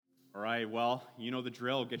All right, well, you know the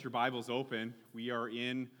drill. Get your Bibles open. We are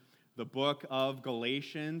in the book of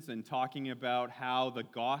Galatians and talking about how the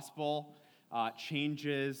gospel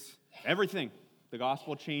changes everything. The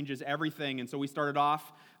gospel changes everything. And so we started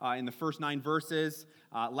off in the first 9 verses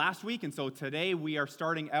last week. And so today we are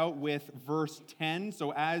starting out with verse 10.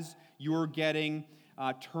 So as you're getting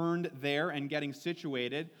turned there and getting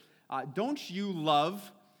situated, don't you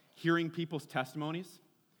love hearing people's testimonies?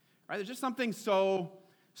 Right? There's just something so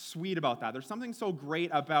sweet about that. There's something so great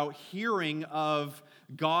about hearing of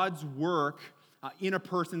God's work in a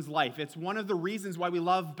person's life. It's one of the reasons why we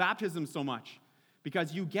love baptism so much,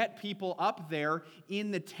 because you get people up there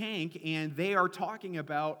in the tank and they are talking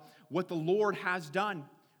about what the Lord has done,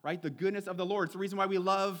 right? The goodness of the Lord. It's the reason why we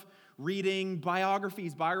love reading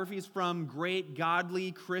biographies from great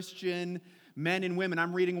godly Christian men and women.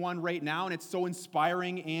 I'm reading one right now, and it's so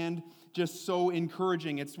inspiring and just so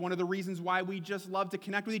encouraging. It's one of the reasons why we just love to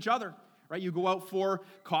connect with each other, right? You go out for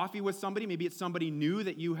coffee with somebody. Maybe it's somebody new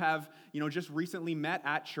that you have, just recently met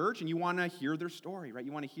at church, and you want to hear their story, right?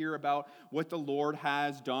 You want to hear about what the Lord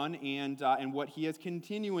has done and what He is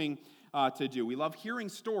continuing to do. We love hearing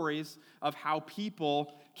stories of how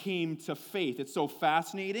people came to faith. It's so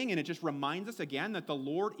fascinating, and it just reminds us again that the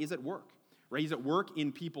Lord is at work. Right? He's at work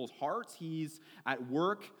in people's hearts. He's at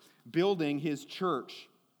work building His church.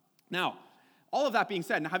 Now, all of that being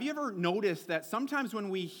said, now have you ever noticed that sometimes when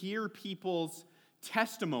we hear people's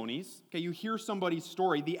testimonies, okay, you hear somebody's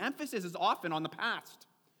story, the emphasis is often on the past,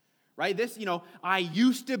 right? This, I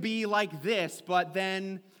used to be like this, but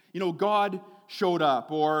then, God showed up.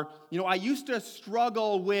 Or, I used to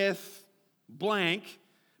struggle with blank,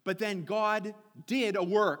 but then God did a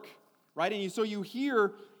work, right? And so you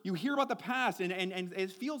hear about the past, and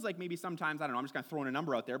it feels like maybe sometimes, I don't know, I'm just kind of throwing a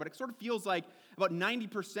number out there, but it sort of feels like about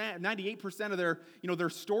 90%, 98% of their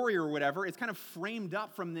story or whatever is kind of framed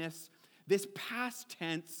up from this past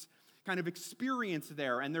tense kind of experience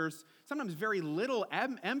there. And there's sometimes very little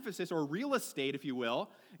emphasis or real estate, if you will,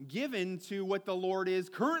 given to what the Lord is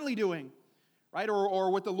currently doing, right? Or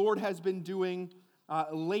what the Lord has been doing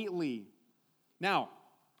lately. Now,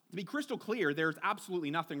 to be crystal clear, there's absolutely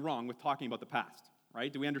nothing wrong with talking about the past.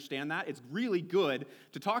 Right? Do we understand that? It's really good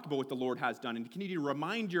to talk about what the Lord has done and to continue to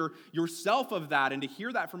remind yourself of that and to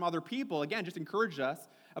hear that from other people. Again, just encourage us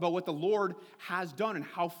about what the Lord has done and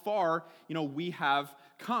how far, we have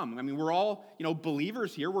come. I mean, we're all,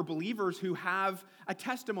 believers here. We're believers who have a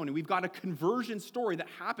testimony. We've got a conversion story that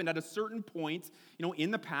happened at a certain point, in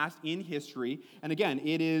the past, in history. And again,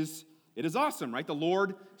 it is awesome, right? The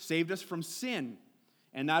Lord saved us from sin.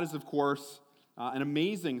 And that is, of course, an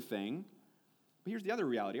amazing thing. But here's the other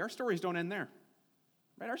reality. Our stories don't end there.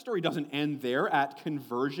 Right? Our story doesn't end there at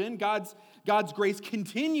conversion. God's grace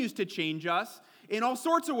continues to change us in all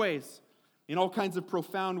sorts of ways, in all kinds of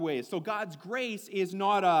profound ways. So God's grace is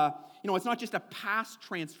not it's not just a past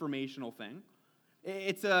transformational thing.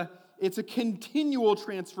 It's a continual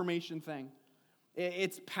transformation thing.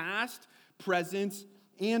 It's past, present,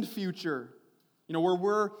 and future. Where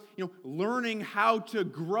we're, learning how to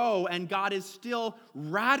grow, and God is still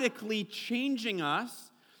radically changing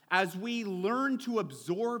us as we learn to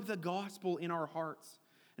absorb the gospel in our hearts,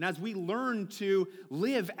 and as we learn to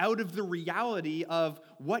live out of the reality of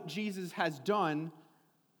what Jesus has done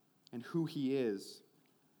and who He is.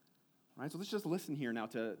 All right, so let's just listen here now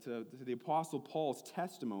to the Apostle Paul's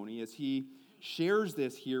testimony as he shares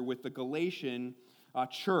this here with the Galatian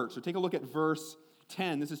church. So take a look at verse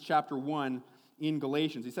 10. This is chapter 1. In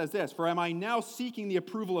Galatians, he says this, "For am I now seeking the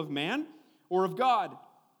approval of man or of God?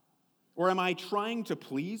 Or am I trying to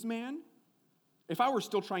please man? If I were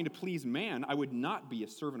still trying to please man, I would not be a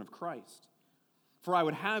servant of Christ. For I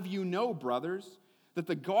would have you know, brothers, that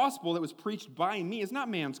the gospel that was preached by me is not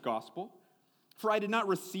man's gospel. For I did not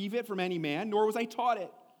receive it from any man, nor was I taught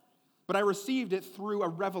it. But I received it through a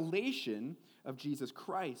revelation of Jesus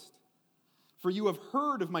Christ. For you have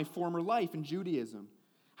heard of my former life in Judaism,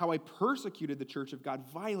 how I persecuted the church of God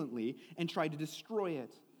violently and tried to destroy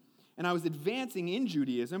it. And I was advancing in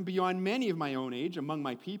Judaism beyond many of my own age among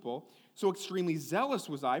my people, so extremely zealous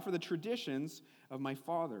was I for the traditions of my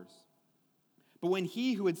fathers. But when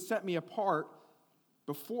He who had set me apart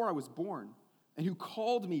before I was born, and who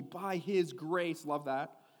called me by His grace," love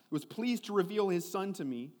that, "was pleased to reveal His Son to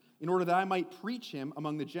me, in order that I might preach Him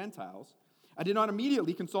among the Gentiles, I did not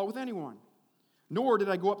immediately consult with anyone. Nor did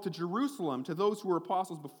I go up to Jerusalem to those who were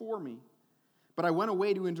apostles before me. But I went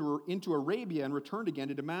away into Arabia and returned again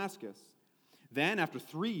to Damascus. Then, after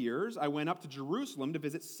 3 years, I went up to Jerusalem to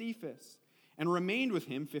visit Cephas and remained with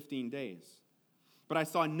him 15 days. But I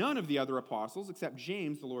saw none of the other apostles except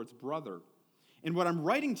James, the Lord's brother. In what I'm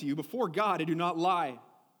writing to you before God, I do not lie.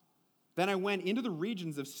 Then I went into the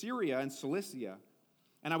regions of Syria and Cilicia,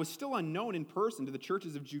 and I was still unknown in person to the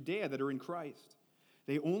churches of Judea that are in Christ.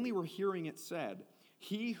 They only were hearing it said,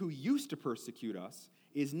 'He who used to persecute us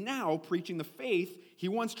is now preaching the faith he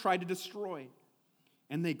once tried to destroy.'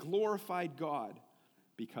 And they glorified God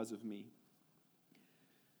because of me."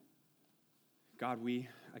 God, we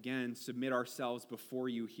again submit ourselves before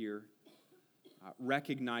you here,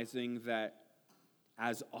 recognizing that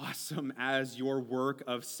as awesome as your work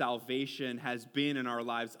of salvation has been in our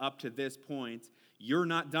lives up to this point, you're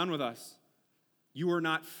not done with us. You are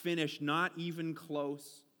not finished, not even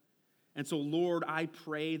close. And so, Lord, I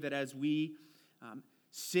pray that as we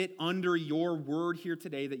sit under your word here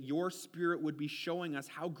today, that your Spirit would be showing us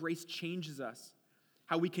how grace changes us,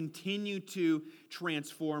 how we continue to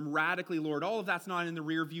transform radically, Lord. All of that's not in the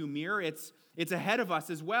rearview mirror. It's ahead of us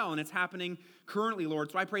as well, and it's happening currently,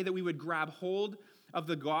 Lord. So I pray that we would grab hold of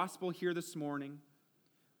the gospel here this morning.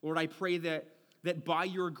 Lord, I pray that by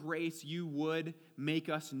your grace you would make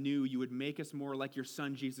us new. You would make us more like your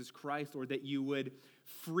Son, Jesus Christ, or that you would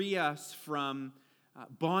free us from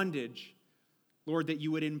bondage. Lord, that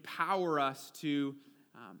you would empower us to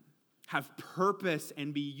have purpose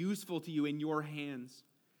and be useful to you in your hands.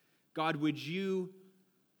 God, would you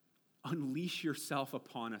unleash yourself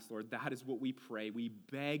upon us, Lord? That is what we pray. We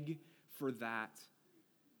beg for that.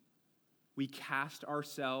 We cast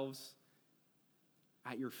ourselves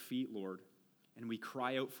at your feet, Lord, and we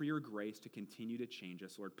cry out for your grace to continue to change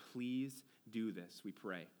us. Lord, please do this, we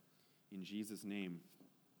pray. In Jesus' name,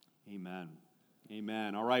 amen.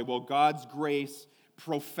 Amen. All right, well, God's grace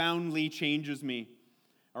profoundly changes me.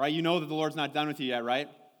 All right, you know that the Lord's not done with you yet, right?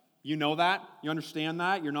 You know that? You understand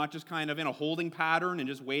that? You're not just kind of in a holding pattern and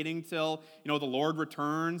just waiting till, the Lord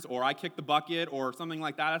returns or I kick the bucket or something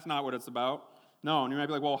like that. That's not what it's about. No, and you might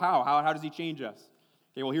be like, well, how? How does he change us?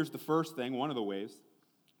 Okay, well, here's the first thing, one of the ways.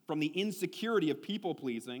 From the insecurity of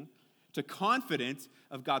people-pleasing to confidence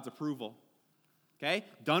of God's approval. Okay?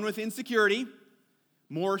 Done with insecurity,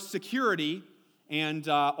 more security, and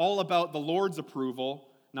all about the Lord's approval,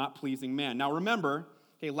 not pleasing man. Now remember,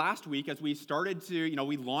 last week as we started to,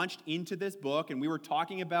 we launched into this book and we were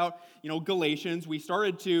talking about, Galatians, we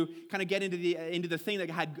started to kind of get into the thing that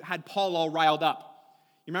had Paul all riled up.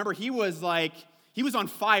 You remember, he was on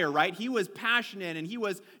fire, right? He was passionate and he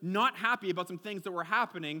was not happy about some things that were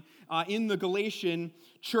happening in the Galatian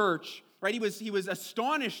church, right? He was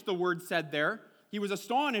astonished, the word said there. He was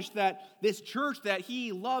astonished that this church that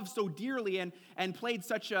he loved so dearly and played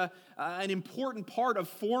such an important part of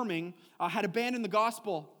forming had abandoned the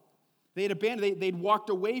gospel. They'd walked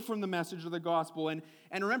away from the message of the gospel. And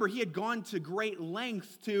remember, he had gone to great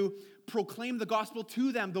lengths to proclaim the gospel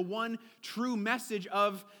to them, the one true message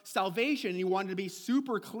of salvation. And he wanted to be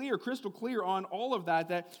super clear, crystal clear on all of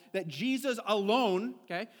that Jesus alone,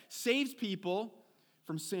 saves people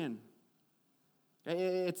from sin.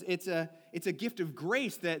 It's a gift of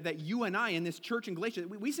grace that you and I in this church in Galatia,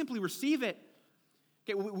 we simply receive it.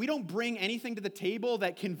 Okay, we don't bring anything to the table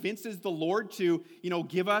that convinces the Lord to,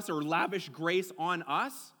 give us or lavish grace on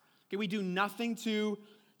us. Okay, we do nothing to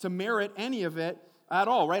merit any of it at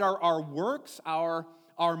all, right? Our works, our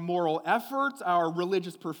moral efforts, our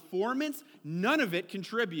religious performance, none of it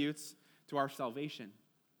contributes to our salvation.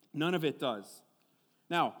 None of it does.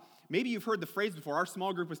 Now, maybe you've heard the phrase before. Our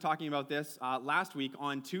small group was talking about this last week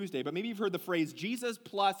on Tuesday, but maybe you've heard the phrase, Jesus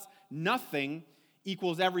plus nothing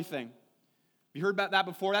equals everything. You heard about that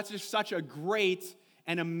before? That's just such a great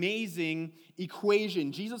and amazing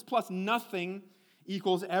equation. Jesus plus nothing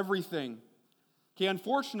equals everything. Okay,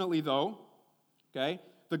 unfortunately, though,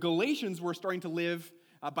 the Galatians were starting to live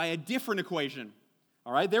by a different equation.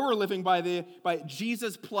 All right, they were living by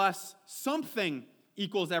Jesus plus something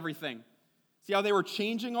equals everything. See how they were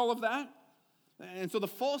changing all of that? And so the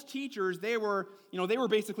false teachers, they were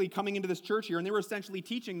basically coming into this church here, and they were essentially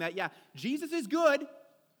teaching that, Jesus is good,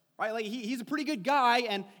 right? Like he's a pretty good guy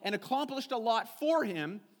and accomplished a lot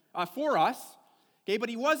for us, okay? But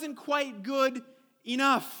he wasn't quite good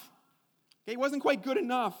enough. Okay, he wasn't quite good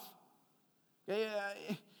enough. Okay?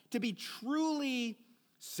 To be truly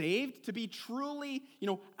saved, to be truly,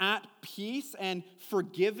 at peace and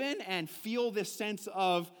forgiven and feel this sense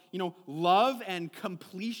of, love and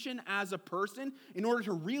completion as a person, in order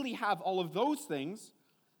to really have all of those things,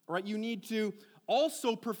 right, you need to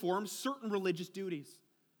also perform certain religious duties.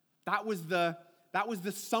 That was the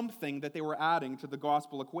something that they were adding to the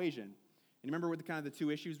gospel equation. And you remember what the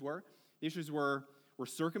two issues were? The issues were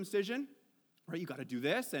circumcision, right? You got to do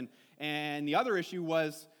this, and the other issue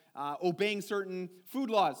was obeying certain food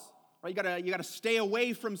laws, right? You got to stay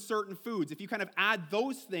away from certain foods. If you kind of add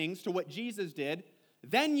those things to what Jesus did,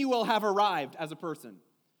 then you will have arrived as a person.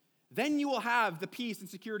 Then you will have the peace and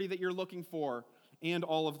security that you're looking for and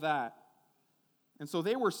all of that. And so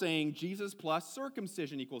they were saying Jesus plus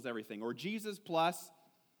circumcision equals everything, or Jesus plus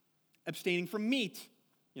abstaining from meat,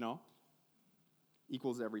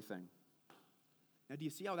 equals everything. Now, do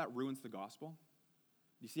you see how that ruins the gospel?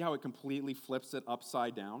 Do you see how it completely flips it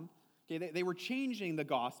upside down? Okay, they were changing the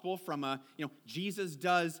gospel from Jesus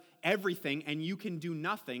does everything and you can do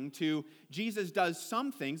nothing, to Jesus does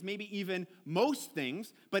some things, maybe even most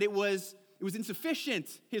things, but it was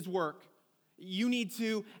insufficient, his work. You need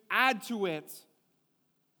to add to it.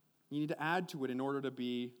 You need to add to it in order to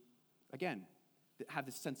be, again, have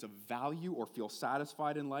this sense of value or feel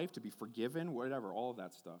satisfied in life, to be forgiven, whatever, all of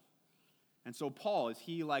that stuff. And so Paul, does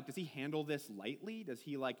he handle this lightly? Does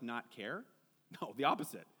he not care? No, the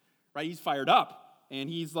opposite. Right? He's fired up, and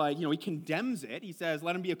he's he condemns it. He says,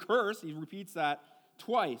 let him be accursed. He repeats that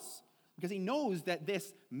twice because he knows that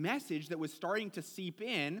this message that was starting to seep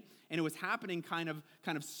in, and it was happening kind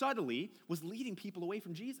of subtly, was leading people away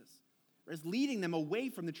from Jesus. It was leading them away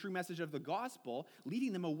from the true message of the gospel,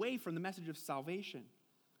 leading them away from the message of salvation.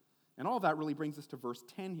 And all of that really brings us to verse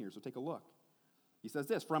 10 here, so take a look. He says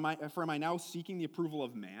this, for am I now seeking the approval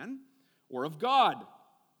of man or of God?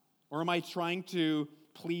 Or am I trying to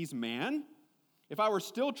please man? If I were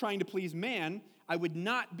still trying to please man, I would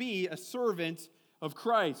not be a servant of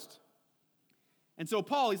Christ. And so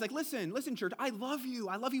Paul, he's like, listen, church, I love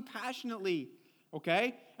you passionately,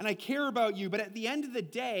 okay? And I care about you, but at the end of the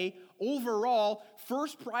day, overall,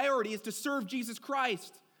 first priority is to serve Jesus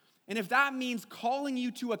Christ. And if that means calling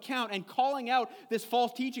you to account and calling out this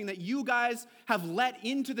false teaching that you guys have let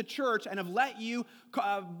into the church and have let you,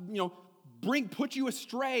 put you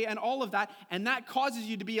astray and all of that, and that causes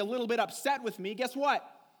you to be a little bit upset with me, guess what?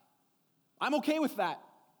 I'm okay with that.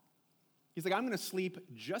 He's like, I'm going to sleep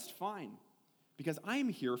just fine because I'm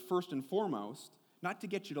here first and foremost not to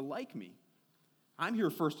get you to like me. I'm here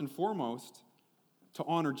first and foremost to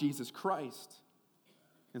honor Jesus Christ.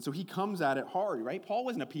 And so he comes at it hard, right? Paul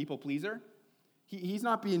wasn't a people pleaser. He's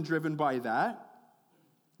not being driven by that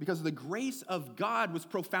because the grace of God was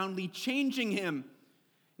profoundly changing him.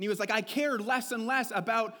 And he was like, I care less and less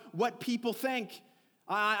about what people think.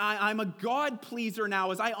 I'm a God pleaser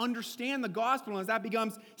now as I understand the gospel and as that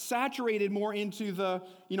becomes saturated more into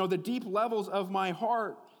the deep levels of my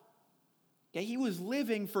heart. Okay, he was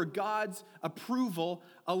living for God's approval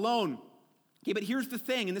alone. Okay, but here's the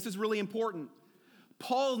thing, and this is really important.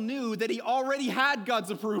 Paul knew that he already had God's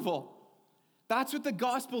approval. That's what the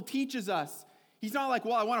gospel teaches us. He's not like,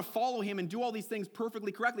 well, I want to follow him and do all these things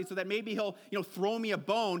perfectly correctly so that maybe he'll, throw me a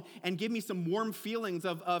bone and give me some warm feelings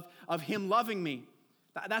of him loving me.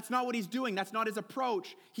 That's not what he's doing. That's not his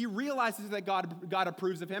approach. He realizes that God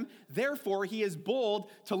approves of him. Therefore, he is bold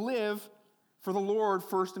to live for the Lord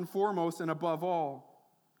first and foremost and above all.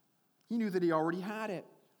 He knew that he already had it.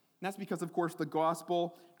 And that's because, of course, the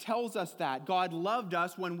gospel tells us that. God loved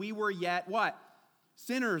us when we were yet what?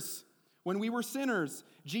 Sinners. When we were sinners,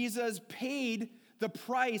 Jesus paid the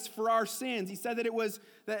price for our sins. He said that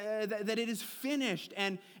it is finished.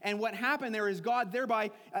 And what happened there is God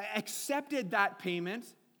thereby accepted that payment,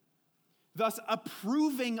 thus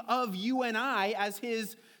approving of you and I as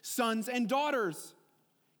his sons and daughters.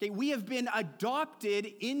 Okay, we have been adopted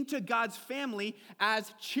into God's family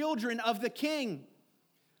as children of the King.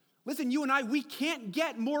 Listen, you and I, we can't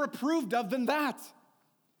get more approved of than that.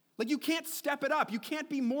 You can't step it up. You can't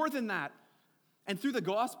be more than that. And through the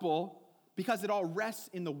gospel, because it all rests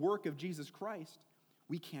in the work of Jesus Christ,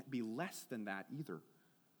 we can't be less than that either.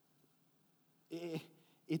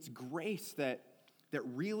 It's grace that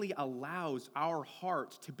really allows our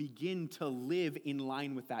hearts to begin to live in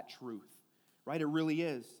line with that truth, right? It really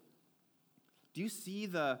is. Do you see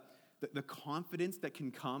the confidence that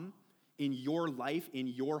can come in your life, in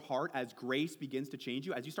your heart, as grace begins to change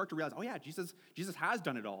you, as you start to realize, oh yeah, Jesus has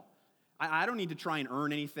done it all. I don't need to try and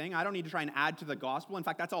earn anything. I don't need to try and add to the gospel. In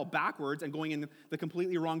fact, that's all backwards and going in the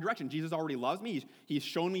completely wrong direction. Jesus already loves me. He's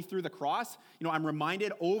shown me through the cross. I'm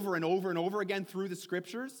reminded over and over and over again through the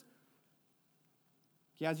scriptures.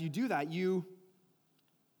 Okay, as you do that, you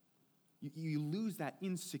lose that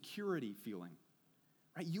insecurity feeling.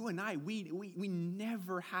 Right? You and I, we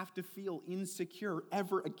never have to feel insecure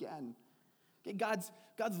ever again. Okay, God's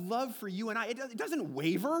love for you and I, it doesn't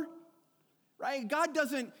waver, right? God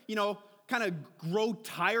doesn't, kind of grow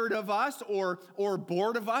tired of us or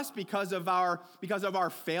bored of us because of our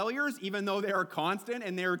failures, even though they are constant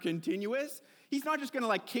and they're continuous. He's not just going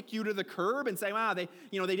to kick you to the curb and say, wow, they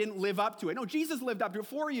didn't live up to it. No, Jesus lived up to it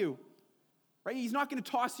for you, right? He's not going to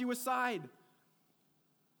toss you aside.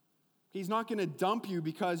 He's not going to dump you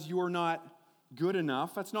because you're not good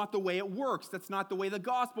enough. That's not the way it works. That's not the way the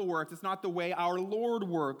gospel works. It's not the way our Lord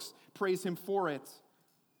works. Praise him for it.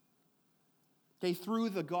 Okay, through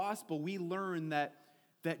the gospel, we learn that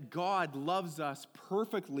God loves us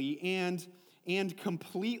perfectly and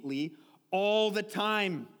completely all the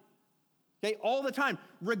time. Okay, all the time,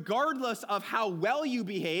 regardless of how well you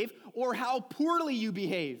behave or how poorly you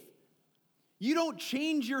behave. You don't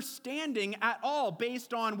change your standing at all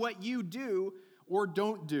based on what you do or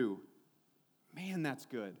don't do. Man, that's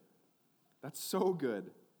good. That's so good.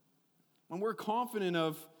 When we're confident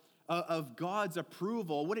of God's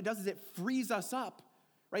approval, what it does is it frees us up,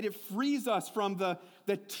 right? It frees us from the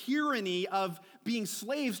tyranny of being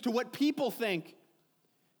slaves to what people think.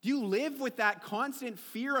 Do you live with that constant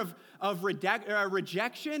fear of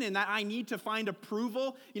rejection and that I need to find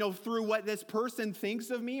approval, through what this person thinks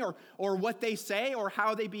of me or what they say or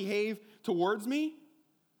how they behave towards me?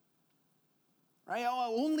 Right?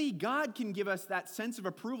 Only God can give us that sense of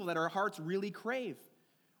approval that our hearts really crave.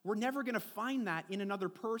 We're never going to find that in another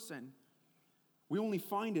person. We only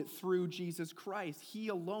find it through Jesus Christ. He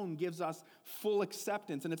alone gives us full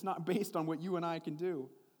acceptance, and it's not based on what you and I can do.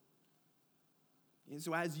 And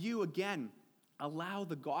so as you, again, allow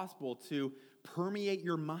the gospel to permeate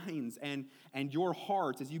your minds and your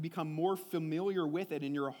hearts, as you become more familiar with it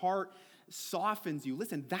and your heart softens you,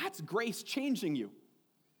 listen, that's grace changing you.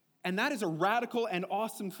 And that is a radical and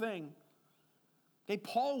awesome thing. Okay,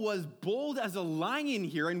 Paul was bold as a lion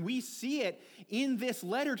here, and we see it in this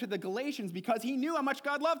letter to the Galatians because he knew how much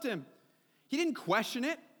God loved him. He didn't question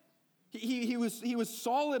it. He was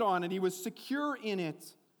solid on it. He was secure in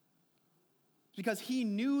it. Because he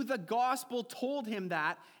knew the gospel told him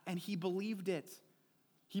that, and he believed it.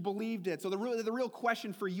 He believed it. So the real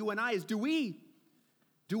question for you and I is, do we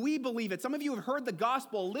believe it? Some of you have heard the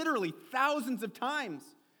gospel literally thousands of times,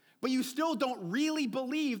 but you still don't really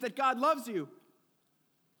believe that God loves you.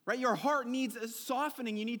 Right? Your heart needs a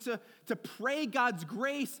softening. You need to pray God's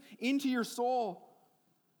grace into your soul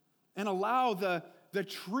and allow the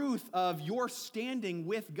truth of your standing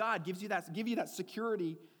with God give you that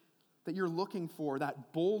security that you're looking for,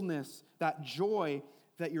 that boldness, that joy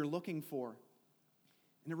that you're looking for.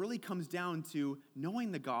 And it really comes down to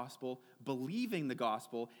knowing the gospel, believing the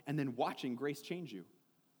gospel, and then watching grace change you.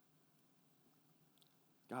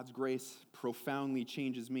 God's grace profoundly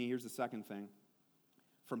changes me. Here's the second thing.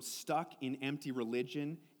 From stuck in empty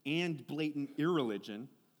religion and blatant irreligion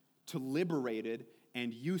to liberated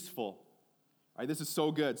and useful. All right, this is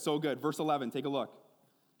so good, so good. Verse 11, take a look.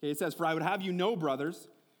 Okay, it says, "For I would have you know, brothers,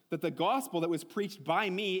 that the gospel that was preached by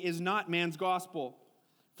me is not man's gospel.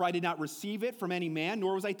 For I did not receive it from any man,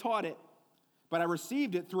 nor was I taught it. But I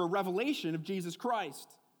received it through a revelation of Jesus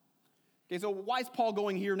Christ." Okay, so why is Paul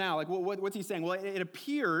going here now? Like, what's he saying? Well, it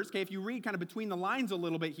appears, okay, if you read kind of between the lines a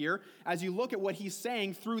little bit here, as you look at what he's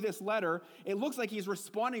saying through this letter, it looks like he's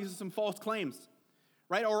responding to some false claims,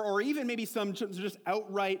 right? Or even maybe some just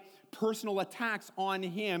outright personal attacks on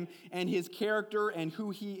him and his character and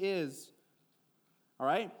who he is. All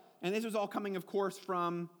right? And this was all coming, of course,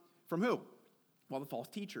 from who? Well, the false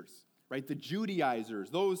teachers, right? The Judaizers,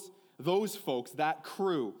 those folks, that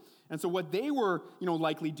crew. And so what they were,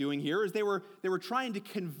 likely doing here is they were trying to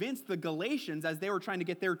convince the Galatians, as they were trying to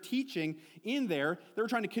get their teaching in there, they were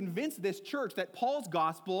trying to convince this church that Paul's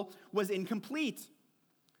gospel was incomplete.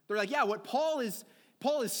 They're like, yeah, what Paul is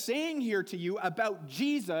saying here to you about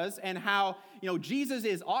Jesus and how, Jesus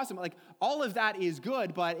is awesome. Like, all of that is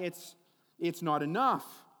good, but it's not enough.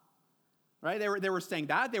 Right? They were saying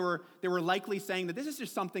that. They were likely saying that this is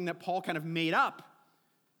just something that Paul kind of made up.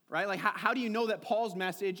 Right? Like, how do you know that Paul's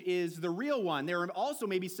message is the real one? They were also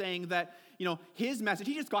maybe saying that, his message,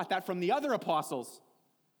 he just got that from the other apostles.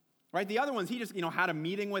 Right? The other ones, he just, had a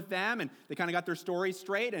meeting with them and they kind of got their story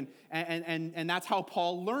straight and that's how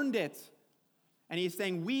Paul learned it. And he's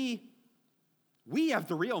saying, we have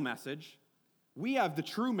the real message. We have the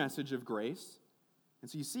true message of grace.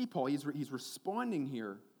 And so you see Paul, he's responding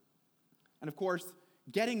here. And of course,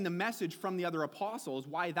 getting the message from the other apostles,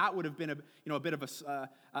 why that would have been a bit of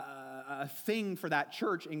a thing for that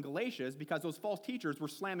church in Galatia is because those false teachers were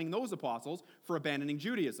slamming those apostles for abandoning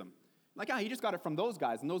Judaism. Like, he just got it from those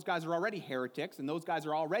guys, and those guys are already heretics, and those guys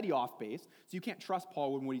are already off base, so you can't trust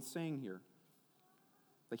Paul in what he's saying here.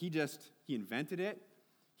 Like, he invented it,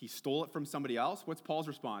 he stole it from somebody else. What's Paul's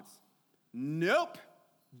response? Nope,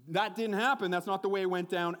 that didn't happen. That's not the way it went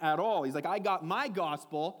down at all. He's like, I got my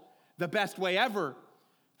gospel the best way ever,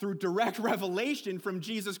 through direct revelation from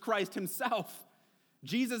Jesus Christ himself.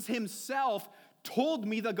 Jesus himself told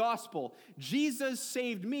me the gospel. Jesus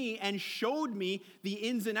saved me and showed me the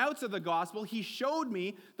ins and outs of the gospel. He showed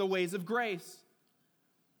me the ways of grace.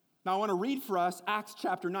 Now, I want to read for us Acts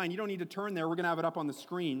chapter 9. You don't need to turn there. We're going to have it up on the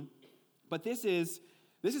screen. But this is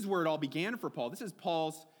where it all began for Paul. This is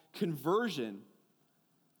Paul's conversion.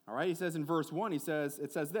 All right, he says in verse 1, it says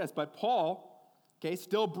this, but Paul,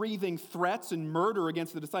 still breathing threats and murder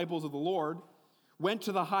against the disciples of the Lord, went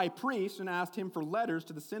to the high priest and asked him for letters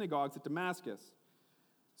to the synagogues at Damascus,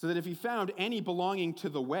 so that if he found any belonging to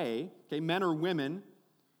the way, men or women,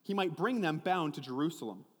 he might bring them bound to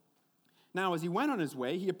Jerusalem. Now, as he went on his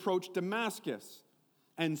way, he approached Damascus,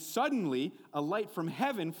 and suddenly a light from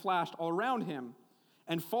heaven flashed all around him.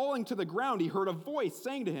 And falling to the ground, he heard a voice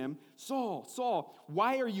saying to him, Saul, Saul,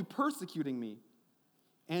 why are you persecuting me?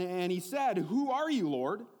 And he said, Who are you,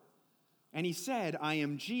 Lord? And he said, I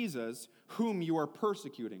am Jesus, whom you are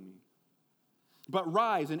persecuting me. But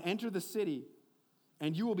rise and enter the city,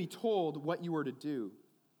 and you will be told what you are to do.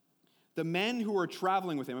 The men who were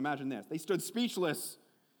traveling with him, imagine this, they stood speechless,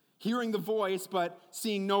 hearing the voice, but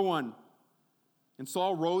seeing no one. And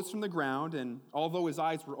Saul rose from the ground, and although his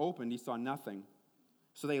eyes were opened, he saw nothing.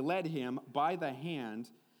 So they led him by the hand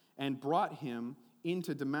and brought him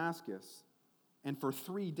into Damascus. And for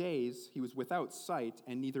 3 days he was without sight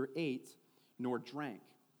and neither ate nor drank.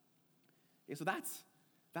 Okay, so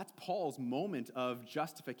that's Paul's moment of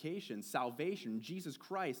justification, salvation. Jesus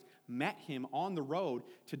Christ met him on the road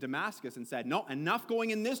to Damascus and said, no, enough going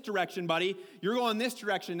in this direction, buddy. You're going this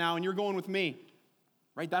direction now, and you're going with me.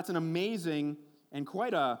 Right? That's an amazing and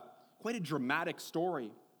quite a dramatic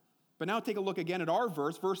story. But now take a look again at our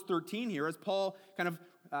verse 13 here, as Paul kind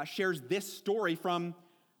of shares this story from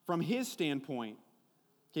his standpoint.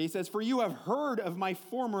 Okay, he says, For you have heard of my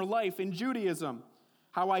former life in Judaism,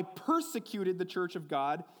 how I persecuted the church of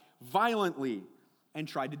God violently and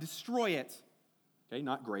tried to destroy it. Okay,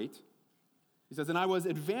 not great. He says, And I was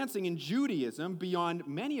advancing in Judaism beyond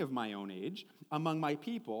many of my own age among my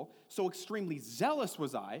people, so extremely zealous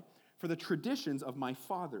was I for the traditions of my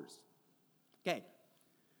fathers. Okay,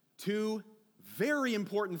 2 very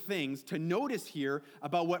important things to notice here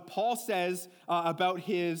about what Paul says about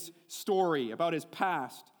his story, about his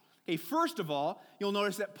past. Okay, first of all, you'll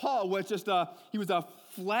notice that Paul was he was a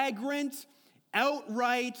flagrant,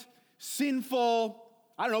 outright, sinful,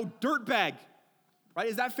 dirtbag. Right?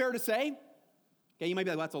 Is that fair to say? Okay, you might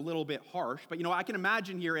be like, well, that's a little bit harsh, but I can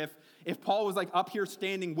imagine here if Paul was up here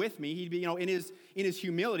standing with me, he'd be, in his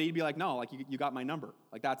humility, he'd be like, no, you got my number.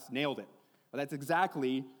 That's nailed it. But that's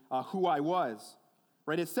exactly who I was.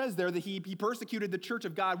 Right? It says there that he persecuted the church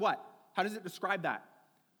of God, what? How does it describe that?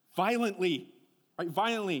 Violently. Right?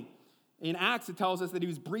 Violently. In Acts, it tells us that he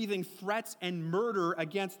was breathing threats and murder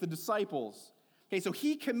against the disciples. Okay, so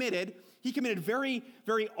he committed very,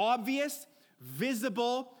 very obvious,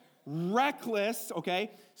 visible, reckless,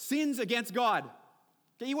 sins against God.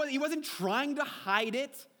 Okay, he wasn't trying to hide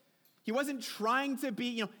it. He wasn't trying to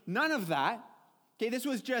be, none of that. Okay, this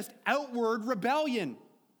was just outward rebellion.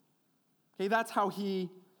 Okay, that's how he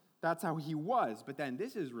was. But then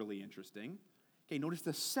this is really interesting. Okay, notice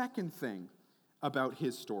the second thing about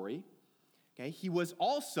his story. Okay, he was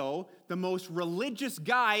also the most religious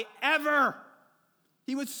guy ever.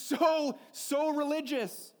 He was so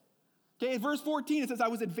religious. Okay, in verse 14 it says, I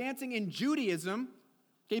was advancing in Judaism,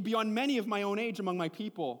 beyond many of my own age among my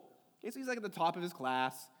people. Okay, so he's at the top of his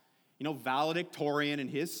class, valedictorian in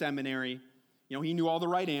his seminary. He knew all the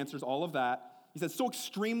right answers, all of that. He says, so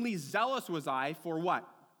extremely zealous was I for what?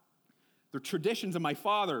 The traditions of my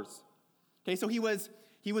fathers. Okay, so he was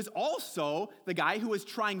also the guy who was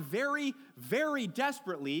trying very, very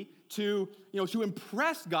desperately to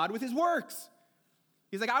impress God with his works.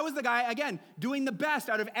 He's like, I was the guy, again, doing the best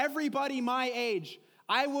out of everybody my age.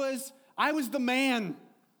 I was the man.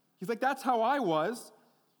 He's like, that's how I was.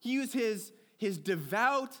 He used his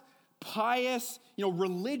devout, pious,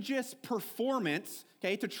 religious performance,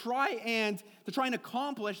 to try and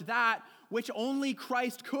accomplish that which only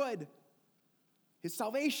Christ could, his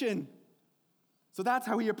salvation. So that's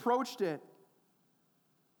how he approached it.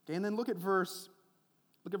 Okay, and then look at verse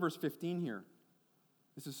 15 here.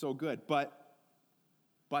 This is so good,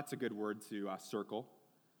 but's a good word to circle.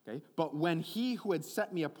 Okay, but when he who had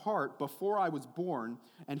set me apart before I was born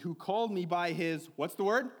and who called me by his, what's the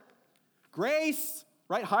word? Grace,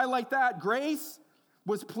 right? Highlight that. Grace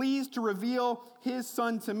was pleased to reveal his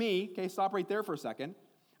son to me. Okay, stop right there for a second.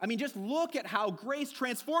 Just look at how grace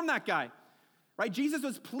transformed that guy. Right? Jesus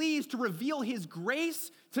was pleased to reveal his grace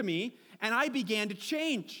to me, and I began to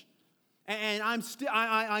change. And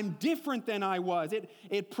I'm different than I was.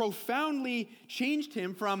 It profoundly changed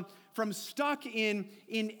him from stuck in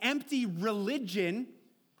empty religion,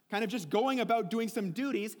 kind of just going about doing some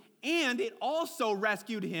duties, and it also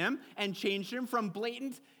rescued him and changed him from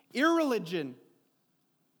blatant irreligion.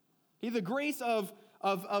 Okay, the grace of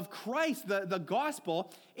Christ, the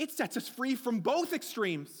gospel, it sets us free from both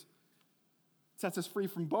extremes. It sets us free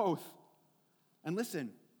from both. And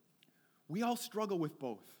listen, we all struggle with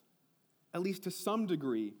both. At least to some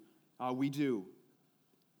degree, we do.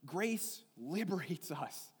 Grace liberates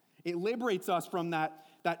us. It liberates us from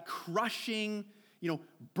that crushing,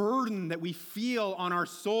 burden that we feel on our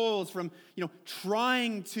souls from,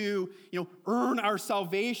 trying to, earn our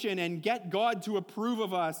salvation and get God to approve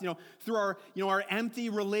of us, through our empty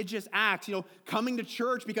religious acts, coming to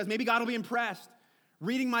church because maybe God will be impressed,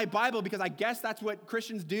 reading my Bible because I guess that's what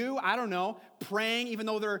Christians do, I don't know, praying even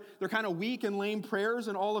though they're kind of weak and lame prayers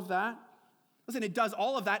and all of that. Listen, it does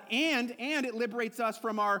all of that, and it liberates us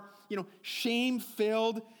from our,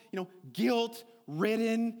 shame-filled,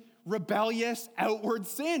 guilt-ridden, rebellious outward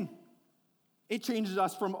sin. It changes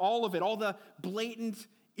us from all of it, all the blatant,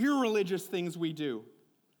 irreligious things we do.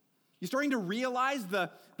 You're starting to realize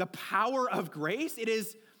the power of grace?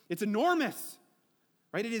 It's enormous,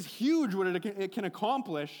 right? It is huge what it can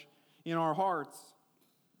accomplish in our hearts.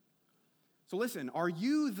 So listen, are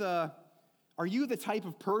you the type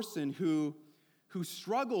of person who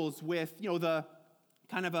struggles with, the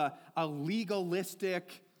kind of a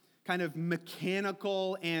legalistic, kind of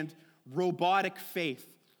mechanical and robotic faith,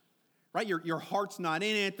 right? Your heart's not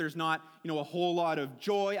in it. There's not, a whole lot of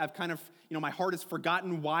joy. I've kind of, my heart has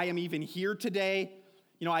forgotten why I'm even here today.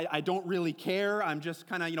 I don't really care. I'm just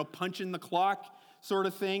kind of, punching the clock sort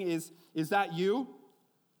of thing. Is that you?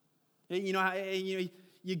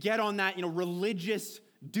 You get on that, religious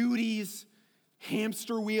duties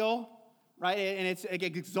hamster wheel, right? And it's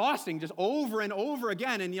exhausting just over and over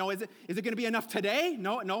again. And, is it going to be enough today?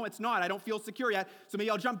 No, it's not. I don't feel secure yet. So maybe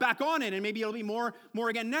I'll jump back on it and maybe it'll be more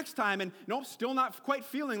again next time. And nope, still not quite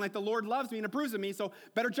feeling like the Lord loves me and approves of me. So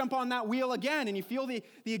better jump on that wheel again. And you feel the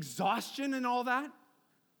exhaustion and all that.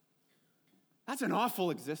 That's an awful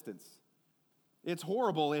existence. It's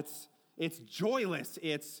horrible. It's joyless.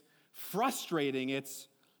 It's frustrating. It's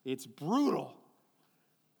brutal.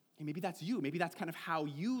 And maybe that's you. Maybe that's kind of how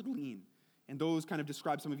you lean. And those kind of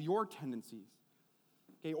describe some of your tendencies.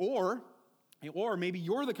 Okay, or maybe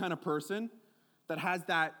you're the kind of person that has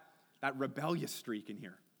that rebellious streak in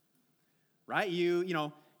here. Right?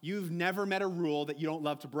 You've never met a rule that you don't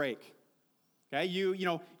love to break. Okay?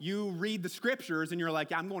 You read the scriptures and you're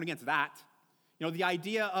like, yeah, I'm going against that. The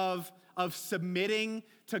idea of submitting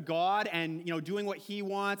to God and, doing what he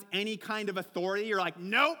wants, any kind of authority, you're like,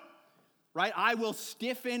 nope. Right? I will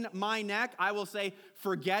stiffen my neck. I will say,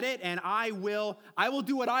 forget it, and I will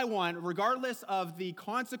do what I want, regardless of the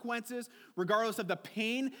consequences, regardless of the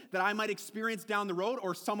pain that I might experience down the road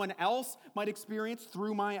or someone else might experience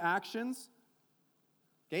through my actions.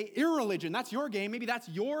 Okay? Irreligion, that's your game. Maybe that's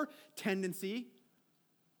your tendency.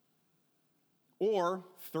 Or,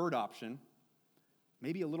 third option,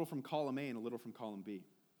 maybe a little from column A and a little from column B.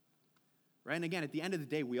 Right? And again, at the end of the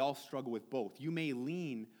day, we all struggle with both. You may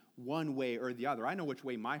lean one way or the other. I know which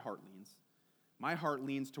way my heart leans. My heart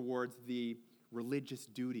leans towards the religious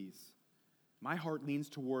duties. My heart leans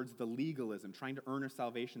towards the legalism, trying to earn a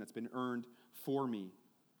salvation that's been earned for me.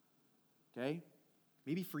 Okay?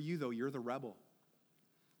 Maybe for you, though, you're the rebel.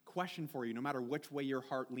 Question for you, no matter which way your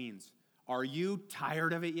heart leans. Are you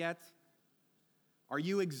tired of it yet? Are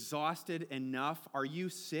you exhausted enough? Are you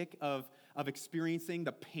sick of experiencing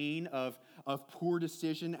the pain of poor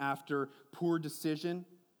decision after poor decision?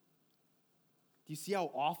 Do you see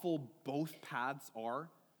how awful both paths are?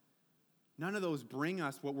 None of those bring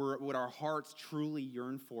us what our hearts truly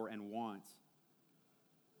yearn for and want.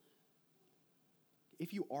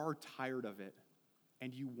 If you are tired of it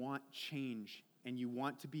and you want change and you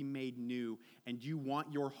want to be made new and you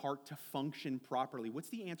want your heart to function properly, what's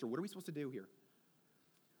the answer? What are we supposed to do here?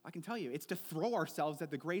 I can tell you, it's to throw ourselves at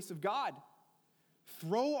the grace of God.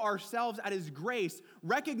 Throw ourselves at his grace,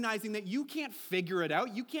 recognizing that you can't figure it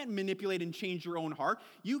out. You can't manipulate and change your own heart.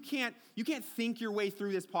 You can't think your way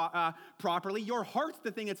through this properly. Your heart's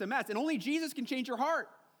the thing that's a mess, and only Jesus can change your heart.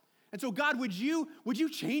 And so, God, would you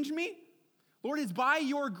change me? Lord, it's by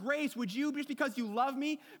your grace, would you, just because you love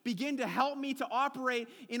me, begin to help me to operate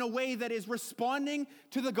in a way that is responding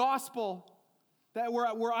to the gospel, that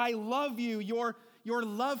where I love you, your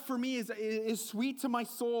love for me is sweet to my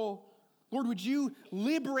soul. Lord, would you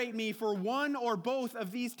liberate me for one or both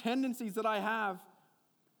of these tendencies that I have?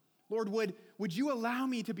 Lord, would you allow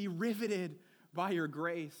me to be riveted by your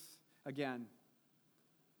grace again?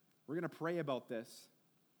 We're going to pray about this.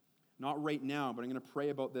 Not right now, but I'm going to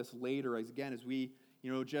pray about this later as we,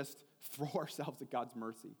 just throw ourselves at God's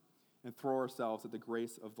mercy and throw ourselves at the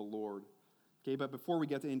grace of the Lord. Okay, but before we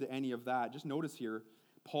get into any of that, just notice here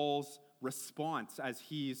Paul's response as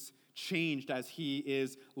he's changed as he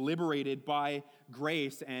is liberated by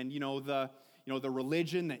grace. And, the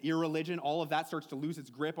religion, the irreligion, all of that starts to lose its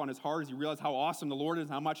grip on his heart as he realizes how awesome the Lord is,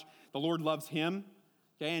 how much the Lord loves him.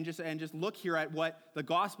 Okay, and just look here at what the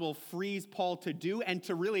gospel frees Paul to do and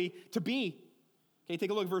to be. Okay,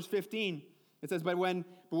 take a look at verse 15. It says, but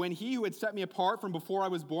when he who had set me apart from before I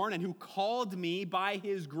was born and who called me by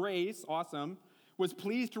his grace, awesome, was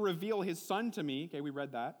pleased to reveal his son to me, okay, we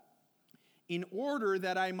read that, in order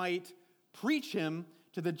that I might preach him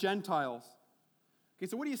to the Gentiles. Okay,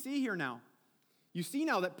 so what do you see here now? You see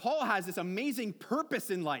now that Paul has this amazing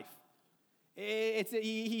purpose in life.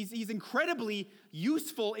 He's incredibly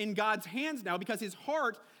useful in God's hands now because his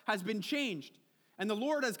heart has been changed. And the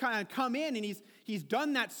Lord has kind of come in and he's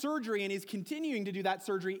done that surgery and he's continuing to do that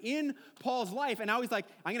surgery in Paul's life. And now he's like,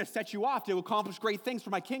 I'm going to set you off to accomplish great things for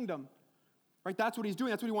my kingdom. Right? That's what he's doing.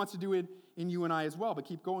 That's what he wants to do in you and I as well. But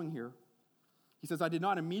keep going here. He says, I did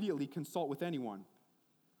not immediately consult with anyone.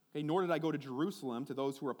 Okay, nor did I go to Jerusalem to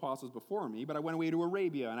those who were apostles before me, but I went away to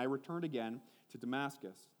Arabia and I returned again to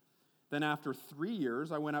Damascus. Then after 3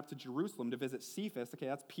 years, I went up to Jerusalem to visit Cephas. Okay,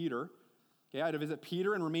 that's Peter. Okay, I had to visit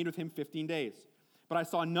Peter and remained with him 15 days. But I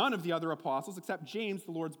saw none of the other apostles except James,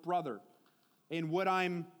 the Lord's brother. And what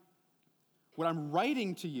I'm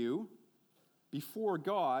writing to you before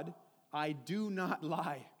God, I do not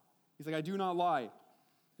lie. He's like, I do not lie.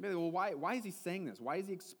 Well, why is he saying this? Why is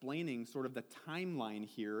he explaining sort of the timeline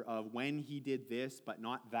here of when he did this but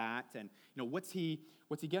not that? And what's he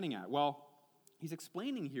getting at? Well, he's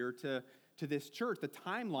explaining here to this church the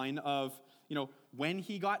timeline of when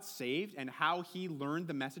he got saved and how he learned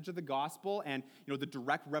the message of the gospel and the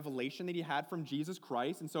direct revelation that he had from Jesus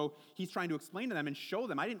Christ. And so he's trying to explain to them and show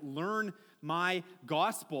them, I didn't learn my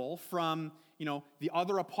gospel from the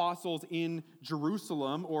other apostles in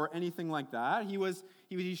Jerusalem or anything like that.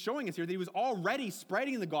 He's showing us here that he was already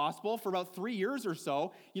spreading the gospel for about 3 years or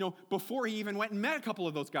so, before he even went and met a couple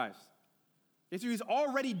of those guys. And so he was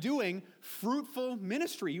already doing fruitful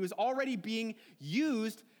ministry. He was already being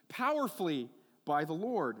used powerfully by the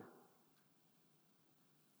Lord.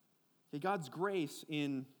 Okay, God's grace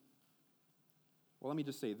let me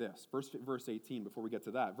just say this. Verse 18, before we get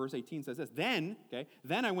to that. Verse 18 says this, Then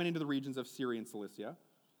I went into the regions of Syria and Cilicia,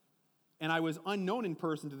 and I was unknown in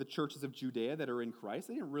person to the churches of Judea that are in Christ.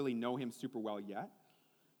 They didn't really know him super well yet.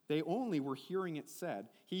 They only were hearing it said,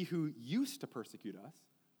 he who used to persecute us.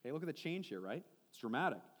 Okay, look at the change here, right? It's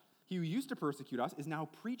dramatic. He who used to persecute us is now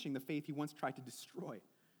preaching the faith he once tried to destroy.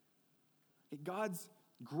 Okay, God's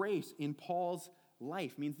grace in Paul's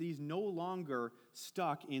life means that he's no longer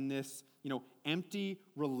stuck in this, empty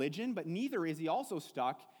religion, but neither is he also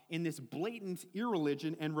stuck in this blatant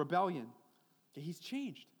irreligion and rebellion. Okay, he's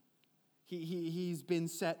changed. He's been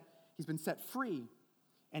set free.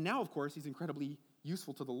 And now, of course, he's incredibly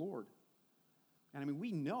useful to the Lord. And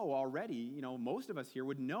we know already, most of us here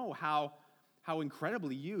would know how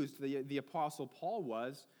incredibly used the Apostle Paul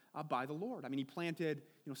was by the Lord. He planted,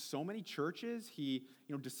 so many churches. He,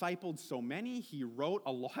 discipled so many. He wrote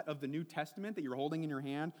a lot of the New Testament that you're holding in your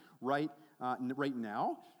hand right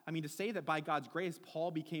now. To say that by God's grace,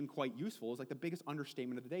 Paul became quite useful is like the biggest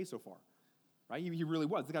understatement of the day so far, right? He really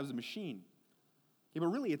was. The guy was a machine. Okay, but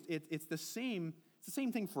really, it's the same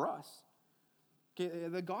thing for us. Okay,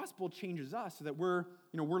 the gospel changes us so that we're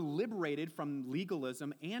liberated from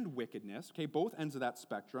legalism and wickedness, okay, both ends of that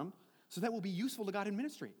spectrum, so that we'll be useful to God in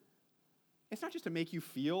ministry. It's not just to make you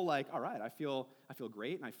feel like, all right, I feel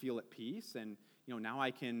great and I feel at peace and now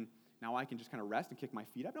I can just kind of rest and kick my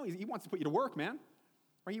feet up. No, he wants to put you to work, man.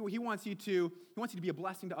 Right? He wants you to be a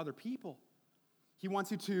blessing to other people. He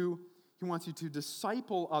wants you to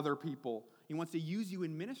disciple other people. He wants to use you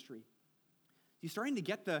in ministry. You're starting to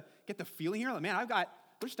get the feeling here, like, man,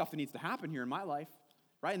 there's stuff that needs to happen here in my life,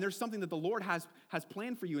 right? And there's something that the Lord has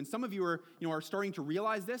planned for you. And some of you are starting to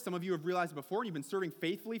realize this. Some of you have realized it before, and you've been serving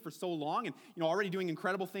faithfully for so long and already doing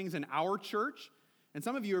incredible things in our church. And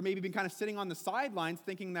some of you are maybe been kind of sitting on the sidelines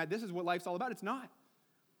thinking that this is what life's all about. It's not.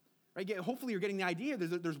 Right? Hopefully you're getting the idea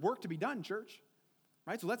there's work to be done, church.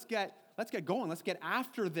 Right? So let's get going. Let's get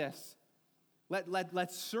after this.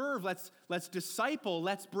 Let's serve, let's disciple,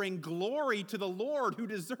 let's bring glory to the Lord who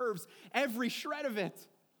deserves every shred of it.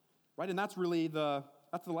 Right? And that's really the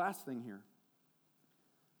last thing here.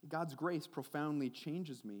 God's grace profoundly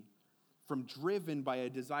changes me from driven by a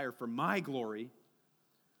desire for my glory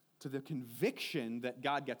to the conviction that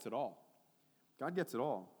God gets it all. God gets it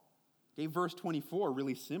all. Okay, verse 24,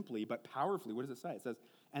 really simply but powerfully, what does it say? It says,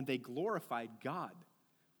 and they glorified God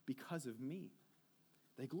because of me.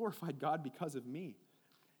 They glorified God because of me.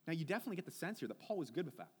 Now, you definitely get the sense here that Paul was good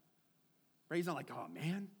with that. Right? He's not like, oh,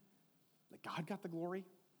 man, like God got the glory.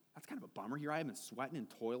 that's kind of a bummer. Here I have been sweating and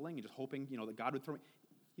toiling and just hoping, that God would throw me.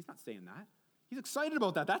 He's not saying that. He's excited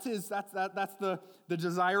about that. That's the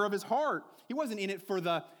desire of his heart. He wasn't in it for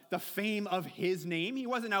the fame of his name. He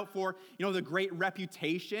wasn't out for, the great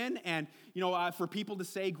reputation and, for people to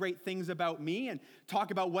say great things about me and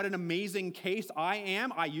talk about what an amazing case I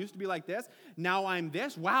am. I used to be like this. Now I'm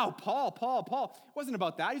this. Wow, Paul. It wasn't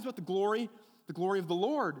about that. He's about the glory of the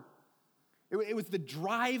Lord. It was the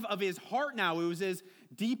drive of his heart now. It was his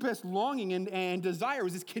deepest longing and desire. It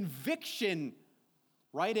was his conviction,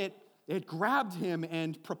 right? It grabbed him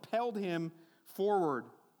and propelled him forward.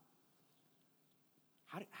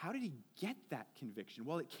 How did he get that conviction?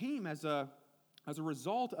 Well, it came as a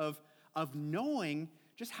result of knowing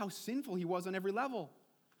just how sinful he was on every level.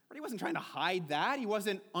 But he wasn't trying to hide that. He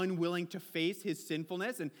wasn't unwilling to face his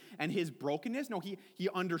sinfulness and his brokenness. No, he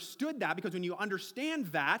understood that, because when you understand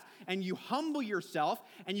that and you humble yourself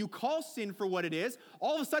and you call sin for what it is,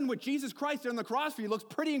 all of a sudden what Jesus Christ did on the cross for you looks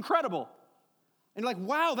pretty incredible. And you're like,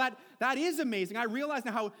 wow, that is amazing. I realize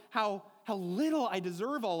now how little I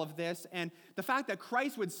deserve all of this. And the fact that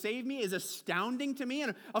Christ would save me is astounding to me.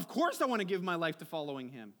 And of course I want to give my life to following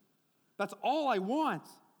him. That's all I want.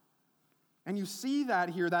 And you see that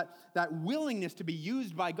here, that willingness to be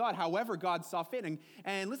used by God, however God saw fit.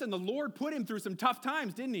 And listen, the Lord put him through some tough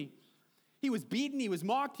times, didn't he? He was beaten, he was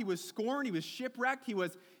mocked, he was scorned, he was shipwrecked, he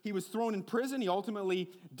was thrown in prison. He ultimately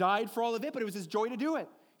died for all of it, but it was his joy to do it.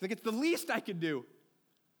 He's like, it's the least I could do.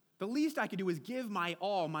 The least I could do is give my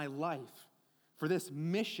all, my life, for this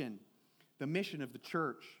mission, the mission of the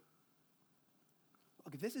church.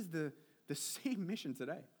 Look, this is the same mission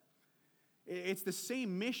today. It's the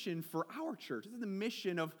same mission for our church. This is the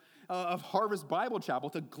mission of Harvest Bible Chapel,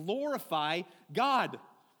 to glorify God.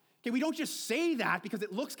 Okay, we don't just say that because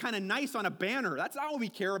it looks kind of nice on a banner. That's not what we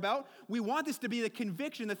care about. We want this to be the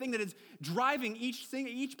conviction, the thing that is driving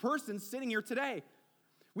each person sitting here today.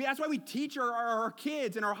 That's why we teach our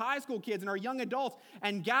kids and our high school kids and our young adults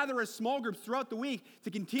and gather as small groups throughout the week to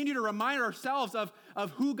continue to remind ourselves of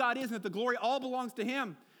who God is and that the glory all belongs to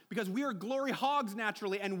him. Because we are glory hogs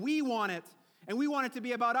naturally, and we want it. And we want it to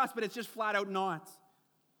be about us, but it's just flat out not.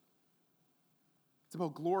 It's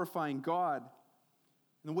about glorifying God.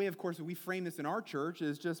 And the way, of course, that we frame this in our church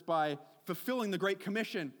is just by fulfilling the Great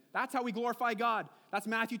Commission. That's how we glorify God. That's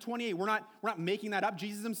Matthew 28. We're not making that up.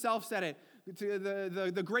 Jesus himself said it.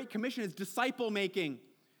 The Great Commission is disciple making.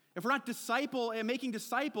 If we're not making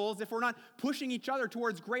disciples, if we're not pushing each other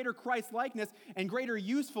towards greater Christ-likeness and greater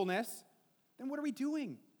usefulness, then what are we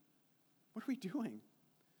doing? What are we doing?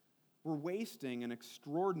 We're wasting an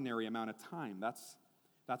extraordinary amount of time.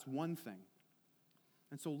 That's one thing.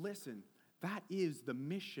 And so listen, that is the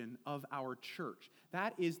mission of our church.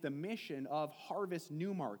 That is the mission of Harvest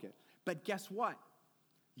Newmarket. But guess what?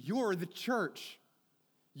 You're the church.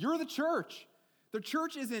 You're the church. The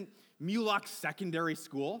church isn't Mulock Secondary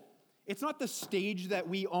School. It's not the stage that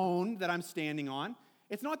we own that I'm standing on.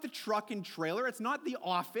 It's not the truck and trailer. It's not the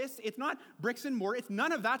office. It's not bricks and mortar. It's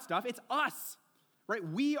none of that stuff. It's us, right?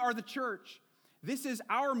 We are the church. This is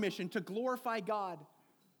our mission, to glorify God.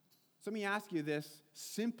 So let me ask you this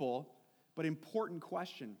simple but important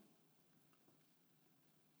question.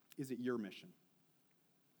 Is it your mission?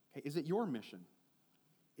 Okay, is it your mission?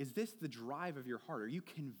 Is this the drive of your heart? Are you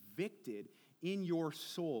convicted in your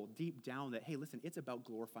soul deep down that, hey, listen, it's about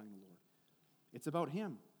glorifying the Lord. It's about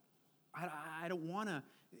him. I don't want to,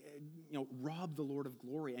 rob the Lord of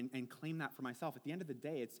glory and claim that for myself. At the end of the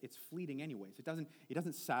day, it's fleeting anyways. It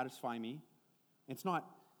doesn't satisfy me. It's not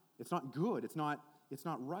good. It's not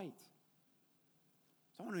right.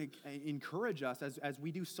 So I want to encourage us, as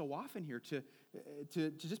we do so often here,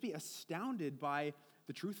 to just be astounded by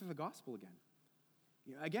the truth of the gospel again.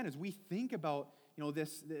 Again, as we think about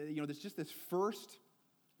this first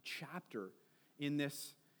chapter in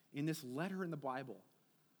this letter in the Bible.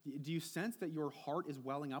 Do you sense that your heart is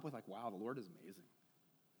welling up with like, wow, the Lord is amazing,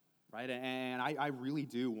 right? And I really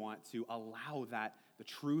do want to allow that, the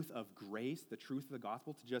truth of grace, the truth of the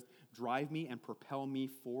gospel, to just drive me and propel me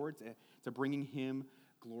forward to bringing him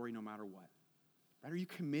glory no matter what. Right? Are you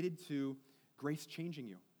committed to grace changing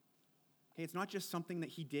you? Okay, it's not just something that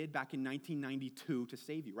he did back in 1992 to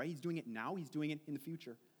save you, right? He's doing it now. He's doing it in the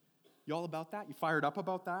future. You all about that? You fired up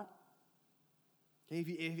about that? Okay,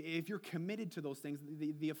 if you're committed to those things,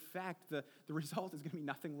 the effect, the result is going to be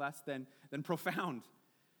nothing less than profound.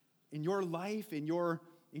 In your life, in your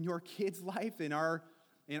kids' life, in our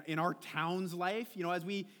town's life, as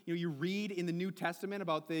you read in the New Testament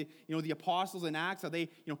about the apostles in Acts, how they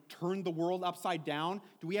turned the world upside down.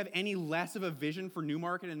 Do we have any less of a vision for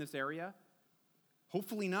Newmarket in this area?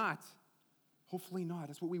 Hopefully not. Hopefully not.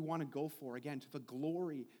 That's what we want to go for, again, to the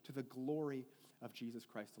glory of Jesus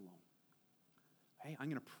Christ alone. Hey, I'm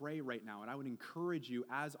going to pray right now, and I would encourage you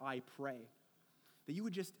as I pray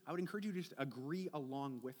that I would encourage you to just agree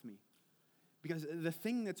along with me. Because the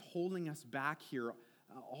thing that's holding us back here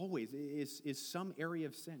always is some area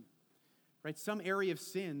of sin, right? Some area of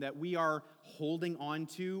sin that we are holding on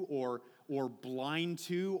to or blind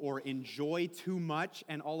to or enjoy too much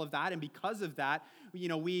and all of that. And because of that,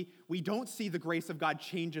 we don't see the grace of God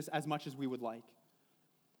change us as much as we would like.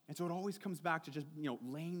 And so it always comes back to just,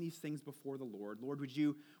 laying these things before the Lord. Lord, would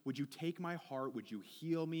you take my heart? Would you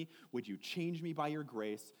heal me? Would you change me by your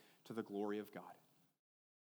grace to the glory of God?